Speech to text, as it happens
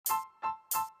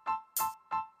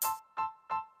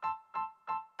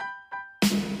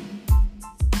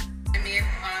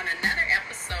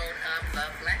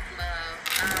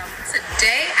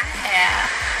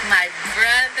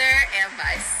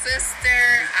sister.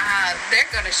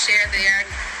 They're going to share their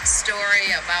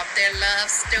story about their love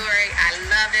story. I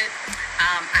love it.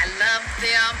 I love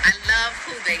them. I love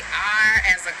who they are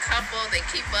as a couple. They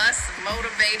keep us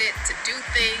motivated to do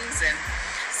things. And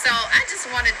so I just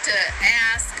wanted to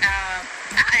ask, I'll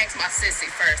ask my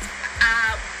sissy first.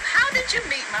 How did you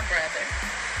meet my brother?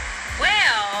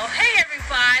 Well, hey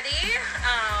everybody.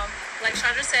 Like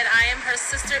Chandra said, I am her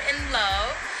sister-in-law.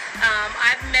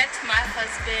 I've met my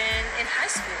husband in high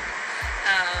school.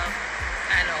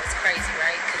 I know it's crazy,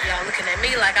 right? Because y'all looking at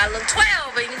me like I look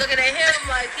 12, and you looking at him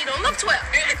like he don't look 12.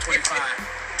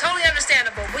 25. Totally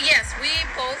understandable. But yes, we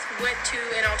both went to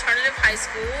an alternative high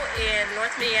school in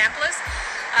North Minneapolis.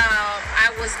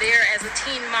 I was there as a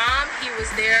teen mom. He was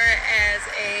there as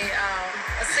a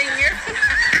senior.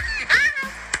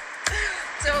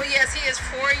 So yes, he is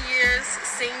 4 years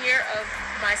senior of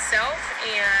myself,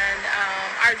 and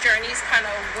our journeys kind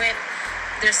of went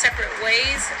their separate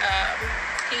ways.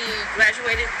 He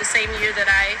graduated the same year that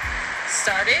I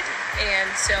started, and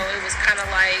so it was kind of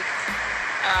like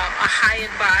a high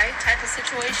and by type of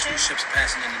situation. Ships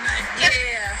passing in the night.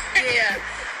 Yeah.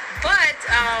 But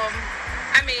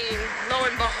I mean, lo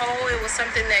and behold, it was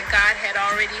something that God had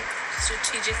already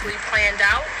strategically planned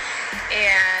out,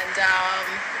 and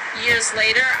years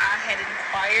later, I had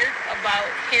inquired about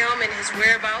him and his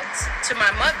whereabouts to my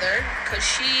mother because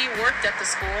she worked at the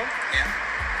school. Yeah.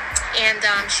 And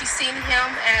she seen him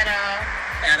at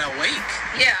a wake.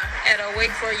 Yeah, at a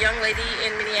wake for a young lady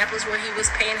in Minneapolis where he was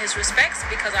paying his respects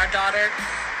because our daughter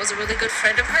was a really good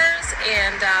friend of hers.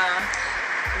 And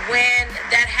when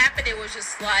that happened, it was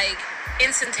just like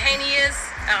instantaneous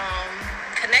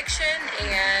connection,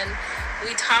 and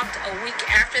we talked a week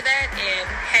after that and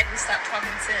hadn't stopped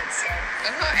talking since. So.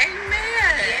 Oh,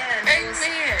 amen. Yeah,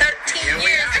 amen. 13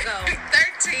 years ago.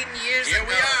 13 years Here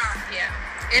ago. we are. Yeah.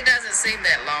 It doesn't seem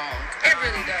that long. It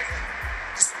really doesn't.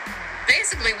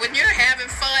 Basically, when you're having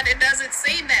fun, it doesn't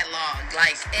seem that long.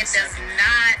 Like, it does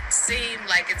not seem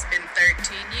like it's been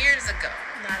 13 years ago.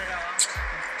 Not at all.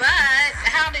 But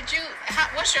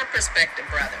what's your perspective,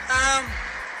 brother?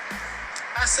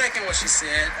 I second what she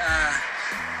said.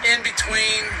 In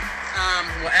between,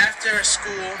 after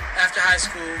high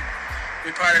school,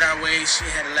 we parted our ways. She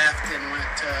had left and went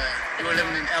to, we were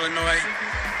living in Illinois,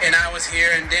 and I was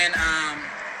here. And then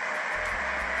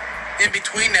in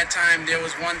between that time, there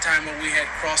was one time where we had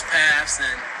crossed paths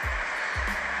and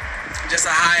just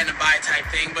a high and a bye type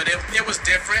thing. But it was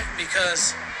different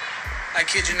because, I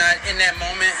kid you not, in that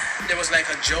moment, there was like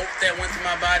a joke that went through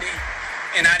my body,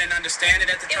 and I didn't understand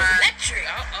it at the time. It was electric.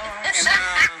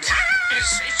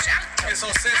 And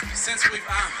so since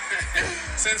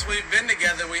we've been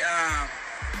together, we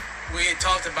had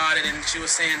talked about it, and she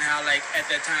was saying how like at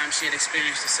that time she had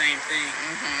experienced the same thing.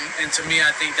 And to me,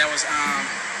 I think that was a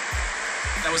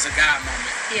God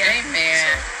moment. Yeah.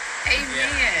 Amen.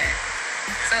 Amen.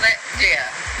 So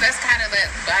that's kind of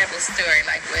that Bible story,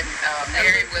 like when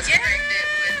Mary was pregnant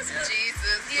with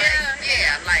Jesus.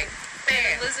 Yeah. Like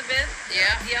Elizabeth.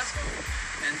 Yeah. Yep.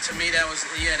 And to me, that was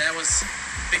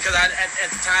because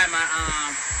at the time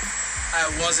I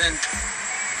wasn't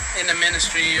in the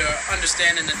ministry or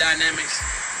understanding the dynamics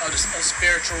of the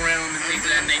spiritual realm and things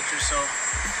of that nature. So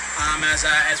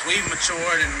as we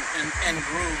matured and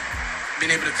grew,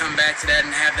 being able to come back to that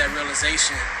and have that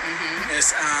realization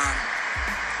is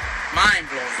mind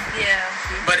blowing. Yeah.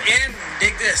 But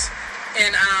dig this,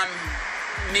 in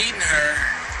meeting her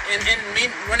and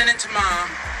running into Mom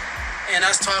and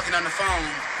us talking on the phone,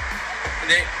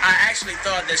 I actually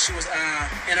thought that she was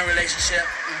in a relationship,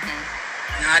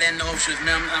 and I didn't know if she was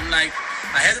married. I'm like,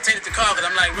 I hesitated to call because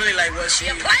I'm like, really, like, what's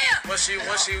she want?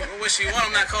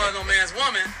 I'm not calling no man's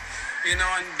woman, and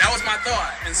that was my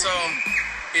thought. And so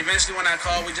eventually, when I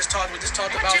called, we just talked about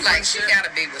you like, she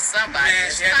gotta be with somebody.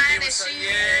 Man, she had to be with she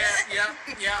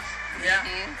yeah.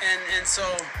 And so,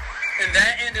 and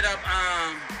that ended up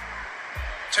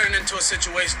turned into a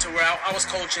situation to where I was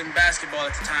coaching basketball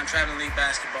at the time, traveling league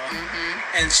basketball,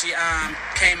 and she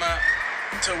came up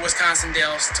to Wisconsin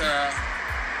Dells to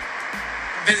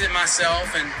visit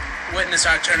myself and witness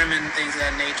our tournament and things of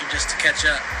that nature, just to catch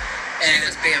up. And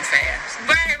she was being fast.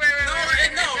 Right.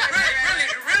 No,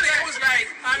 really, it was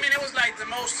like, it was like the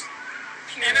most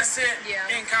innocent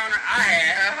encounter I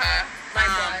had.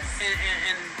 Likewise.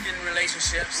 In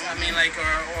relationships, like,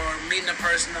 or meeting a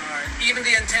person, or even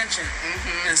the intention.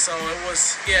 And so it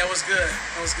was good. It was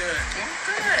good.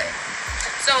 Good.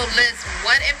 So, Liz,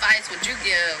 what advice would you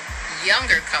give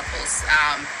younger couples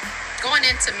going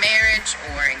into marriage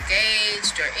or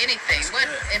engaged or anything? What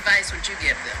advice would you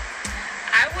give them?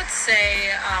 I I would say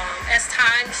as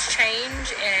times change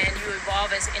and you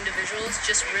evolve as individuals,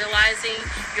 just realizing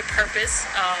your purpose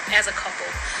as a couple.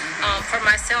 For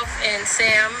myself and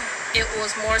Sam, it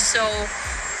was more so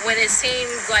when it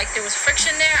seemed like there was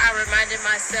friction there, I reminded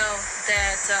myself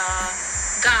that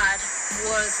God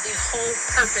was the whole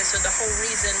purpose or the whole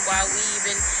reason why we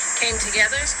even came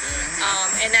together.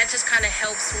 And that just kind of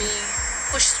helps me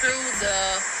push through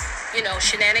the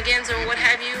shenanigans or what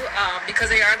have you,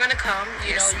 because they are going to come.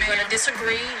 You're going to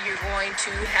disagree. You're going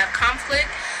to have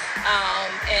conflict,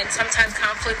 and sometimes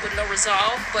conflict with no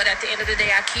resolve. But at the end of the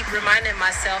day, I keep reminding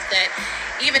myself that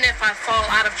even if I fall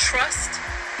out of trust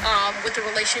with the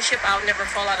relationship, I'll never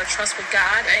fall out of trust with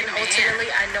God. And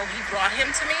ultimately, I know He brought him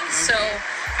to me, so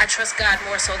I trust God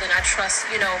more so than I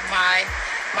trust,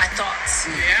 my thoughts.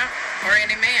 Yeah, or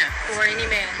any man.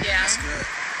 Yeah. That's good.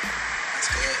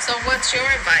 So what's your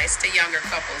advice to younger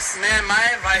couples? Man, my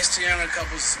advice to younger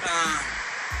couples,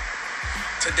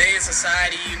 today's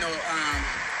society,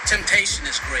 temptation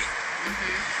is great.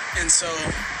 And so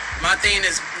my thing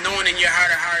is knowing in your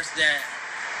heart of hearts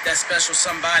that special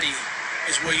somebody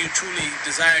is where you truly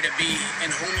desire to be and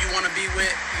whom you want to be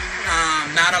with.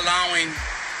 Not allowing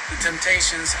the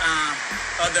temptations,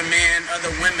 other men, other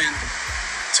women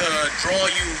to draw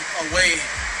you away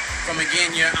from, again,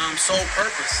 your sole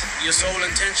purpose, your sole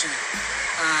intention.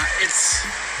 It's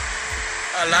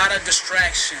a lot of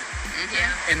distraction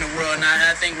in the world. And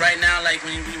I think right now, like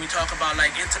when we talk about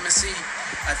like intimacy,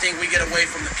 I think we get away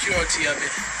from the purity of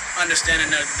it, understanding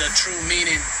the true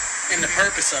meaning and the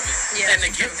purpose of it, and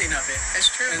the gifting of it. That's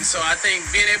true. And so I think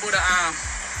being able to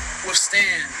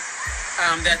withstand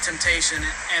that temptation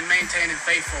and maintaining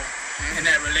faithful in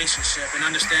that relationship and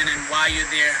understanding why you're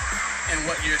there and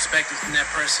what you're expecting from that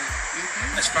person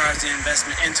as far as the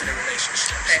investment into the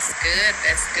relationship. That's good.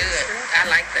 I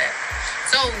like that.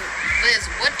 So, Liz,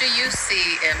 what do you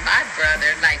see in my brother?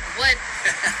 Like, what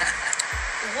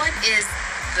is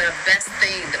the best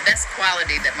thing, the best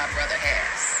quality that my brother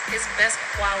has? His best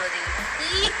quality.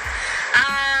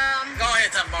 Go ahead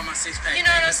and talk about my six-pack. You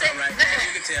know what I'm saying? Right.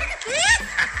 You can tell.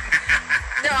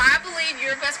 No, I believe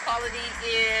your best quality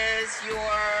is your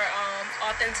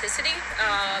authenticity,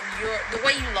 the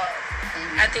way you love.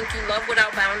 I think you love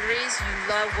without boundaries. You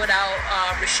love without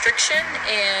restriction,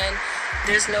 and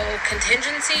there's no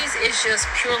contingencies. It's just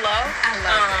pure love. I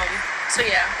love that. So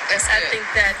yeah, That's I good. think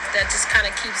that just kind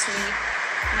of keeps me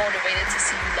motivated to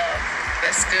see you love.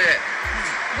 That's good.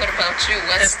 What about you?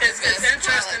 What's It's the best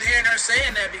interesting quality? hearing her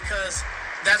saying that because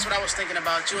that's what I was thinking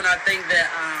about you, and I think that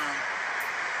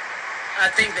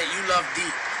you love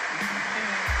deep.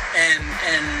 And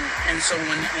so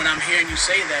when I'm hearing you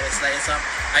say that, it's like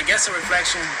I guess a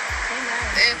reflection.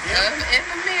 In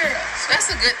the mirror. That's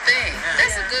a good thing.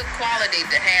 That's a good quality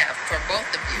to have for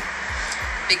both of you.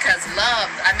 Because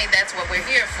love, I mean, that's what we're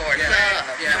here for. Yeah.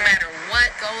 Love. Yeah. No matter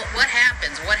what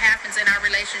happens in our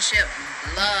relationship,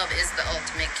 love is the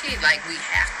ultimate key. Like, we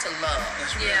have to love.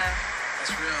 That's real. Yeah.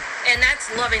 That's real. And that's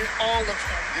loving all of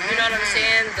him. You know what I'm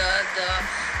saying? The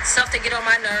stuff that get on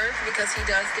my nerves, because he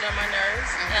does get on my nerves.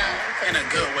 In a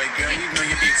good way, girl. You know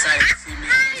you'd be excited to see me.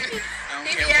 I don't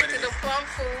He care be what acting it a is. plum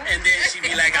fool. And then she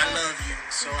be like, I love you.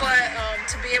 So But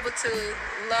to be able to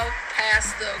love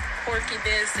past the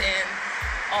quirkiness and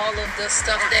all of the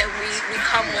stuff that we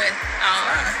come with,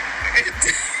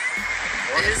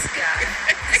 this guy.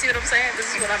 You see what I'm saying?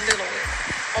 This is what I'm dealing with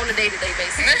on a day-to-day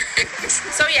basis.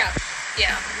 So yeah,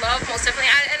 love most definitely.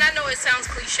 And I know it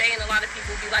sounds cliche, and a lot of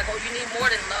people be like, "Oh, you need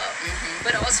more than love,"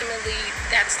 but ultimately,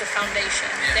 that's the foundation.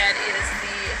 Yeah. That is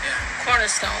the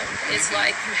cornerstone. It's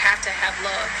like you have to have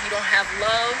love. If you don't have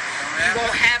love, you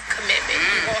won't have commitment.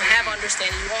 You won't have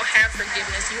understanding. You won't have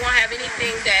forgiveness. You won't have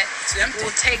anything that It's empty.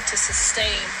 will take to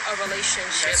sustain a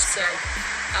relationship. That's So,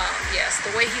 yes,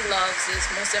 the way he loves is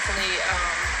most definitely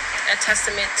a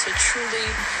testament to truly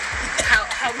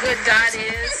how good God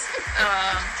is.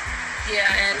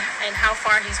 And how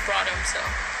far He's brought him. So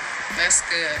That's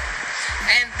good.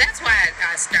 And that's why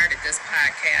I started this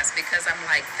podcast, because I'm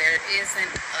like, there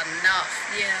isn't enough.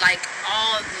 Yeah. Like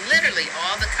literally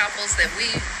all the couples that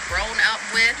we've grown up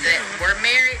with that were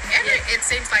married, it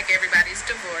seems like everybody's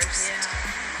divorced.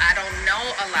 I don't know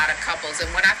a lot of couples. And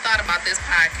when I thought about this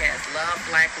podcast, Love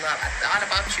Black Love, I thought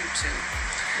about you two.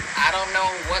 I don't know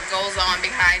what goes on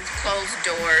behind closed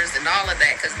doors and all of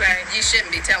that, because you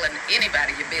shouldn't be telling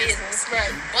anybody your business.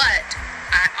 Right. But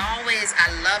I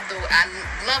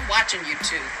love watching you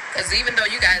two, because even though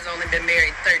you guys only been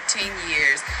married 13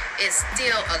 years, it's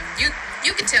still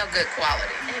you can tell good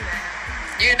quality. Amen.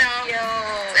 You know, Yo.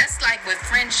 that's like with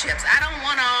friendships. I don't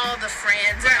want all the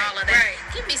friends and all of that. Right.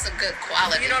 Give me some good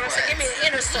quality. You know what I'm saying? Give me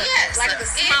the inner circle. Yes, Like the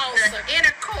small the circle.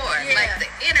 inner core. Yeah. Like the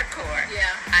inner core.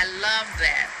 Yeah. I love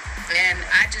that. And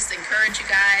I just encourage you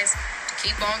guys to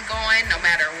keep on going no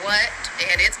matter what.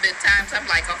 And it's been times I'm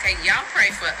like, okay, y'all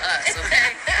pray for us,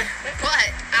 okay?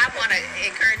 But I want to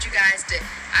encourage you guys to,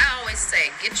 I always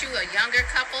say, get you a younger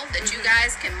couple that you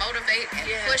guys can motivate and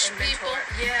push and people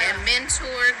mentor. and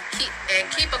mentor.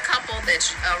 Keep a couple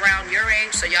that's around your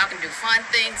age so y'all can do fun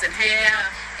things and hang out.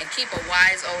 And keep a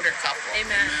wise older couple.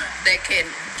 Amen. That can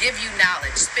give you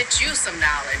knowledge, spit you some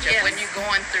knowledge of when you're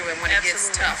going through and when it gets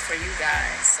tough for you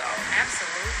guys. So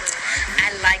Absolutely.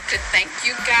 I'd like to thank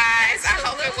you guys. I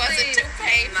hope it wasn't too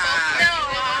painful. No,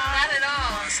 it was not at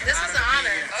all. This was an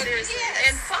honor. Seriously. Yes.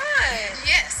 And fun.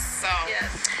 Yes. So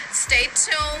stay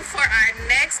tuned for our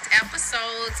next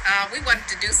episodes. We wanted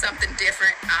to do something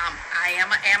different. I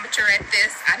am an amateur at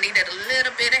this. I needed a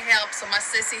little bit of help, so my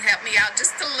sissy helped me out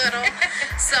just a little.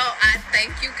 So I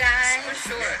thank you guys.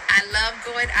 For sure. I love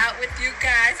going out with you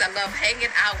guys. I love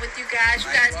hanging out with you guys. You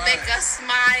guys make us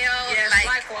smile. Yes,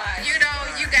 likewise. You know,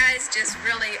 you guys just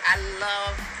really, I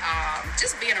love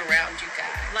just being around you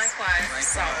guys. Likewise.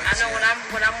 So I know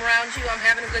when I'm around you, I'm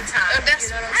having a good time. That's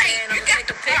you know what I'm right. saying? I'm You gonna got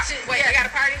take a to picture. Wait, you got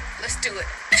a party? Let's do it.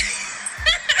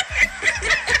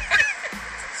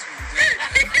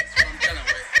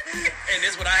 And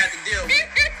this is what I had to deal with.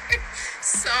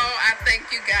 So I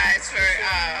thank you guys for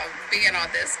being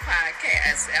on this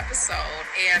podcast episode,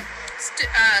 and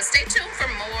stay tuned for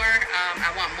more. I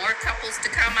want more couples to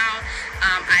come out.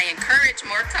 I encourage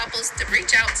more couples to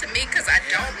reach out to me because I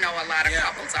don't know a lot of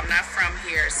couples. I'm not from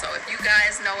here, so if you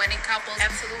guys know any couples,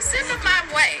 send them my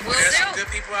way. There's some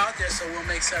good people out there, so we'll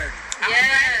make certain. Yes.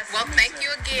 Right. Well, thank you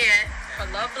again. For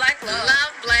Love Black Love.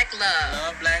 Love Black Love.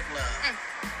 Love Black Love.